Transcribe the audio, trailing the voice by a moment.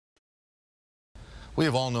We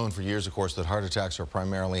have all known for years, of course, that heart attacks are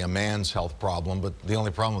primarily a man's health problem, but the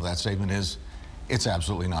only problem with that statement is it's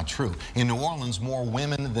absolutely not true. In New Orleans, more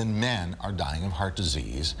women than men are dying of heart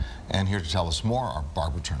disease. And here to tell us more are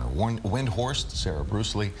Barbara Turner Windhorst, Sarah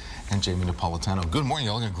Brucely, and Jamie Napolitano. Good morning.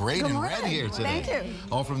 You're looking great in red here today. Thank you.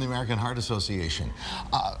 All from the American Heart Association.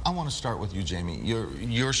 I want to start with you, Jamie.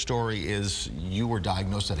 Your story is you were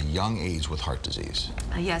diagnosed at a young age with heart disease.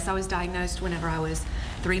 Yes, I was diagnosed whenever I was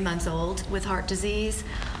 3 months old with heart disease.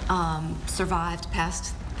 Survived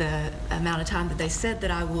past the amount of time that they said that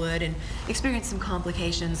I would, and experienced some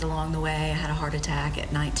complications along the way. I had a heart attack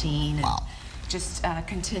at 19 and just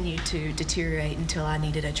continued to deteriorate until I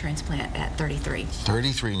needed a transplant at 33.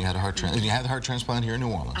 33, and you had a heart transplant. And you had the heart transplant here in New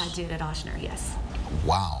Orleans. I did at Ochsner, yes.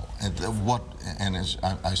 Wow. And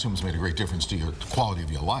I assume it's made a great difference to your quality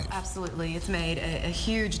of your life. Absolutely. It's made a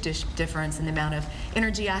huge difference in the amount of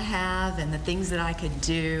energy I have and the things that I could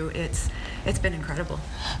do. It's been incredible.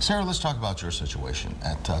 Sarah, let's talk about your situation.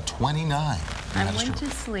 At 29, I went to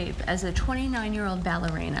sleep as a 29-year-old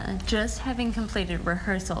ballerina, just having completed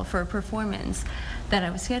rehearsal for a performance that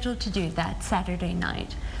I was scheduled to do that Saturday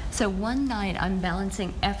night. So one night I'm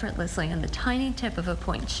balancing effortlessly on the tiny tip of a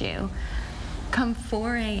pointe shoe. Come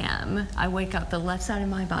 4 a.m., I wake up, the left side of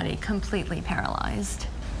my body completely paralyzed.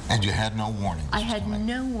 And you had no warnings? I had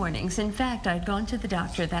no warnings. In fact, I'd gone to the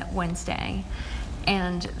doctor that Wednesday,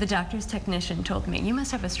 and the doctor's technician told me, "You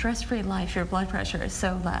must have a stress-free life, your blood pressure is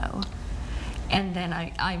so low." And then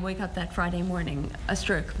I wake up that Friday morning a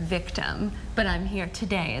stroke victim, but I'm here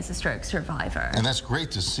today as a stroke survivor. And that's great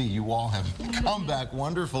to see. You all have come back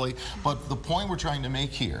wonderfully. But the point we're trying to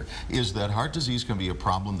make here is that heart disease can be a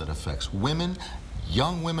problem that affects women,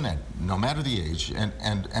 young women, and no matter the age.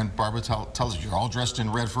 And Barbara, tell us, you're all dressed in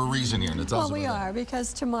red for a reason here. And Well, we are,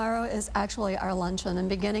 because tomorrow is actually our luncheon, and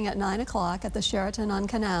beginning at 9 o'clock at the Sheraton on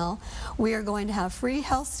Canal, we are going to have free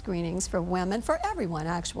health screenings for women, for everyone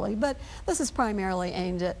actually, but this is primarily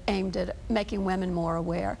aimed at making women more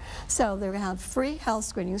aware. So they're going to have free health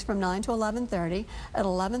screenings from 9 to 11:30. At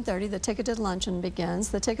 11:30, the ticketed luncheon begins.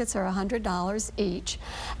 The tickets are $100 each,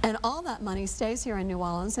 and all that money stays here in New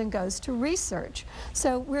Orleans and goes to research.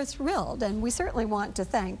 So we're thrilled, and we certainly want to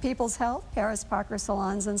thank People's Health, Paris Parker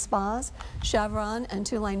Salons and Spas, Chevron, and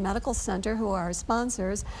Tulane Medical Center, who are our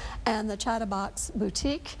sponsors, and the Chatterbox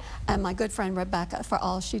Boutique, and my good friend Rebecca for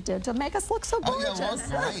all she did to make us look so gorgeous. Oh,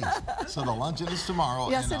 yeah, well, great. So the luncheon is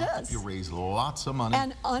tomorrow. Yes, and it is. You raise lots of money.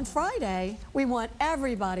 And on Friday, we want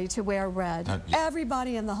everybody to wear red.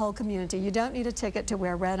 Everybody in the whole community. You don't need a ticket to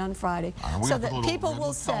wear red on Friday. So that people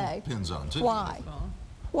will say, pins on too. Why?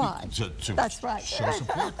 Why? That's right. Show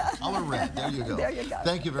support. Color red. There you go. There you go.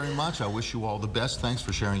 Thank you very much. I wish you all the best. Thanks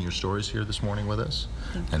for sharing your stories here this morning with us.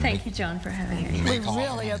 Thank you, John, for having me. We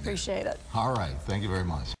really appreciate it. All right. Thank you very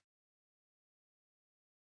much.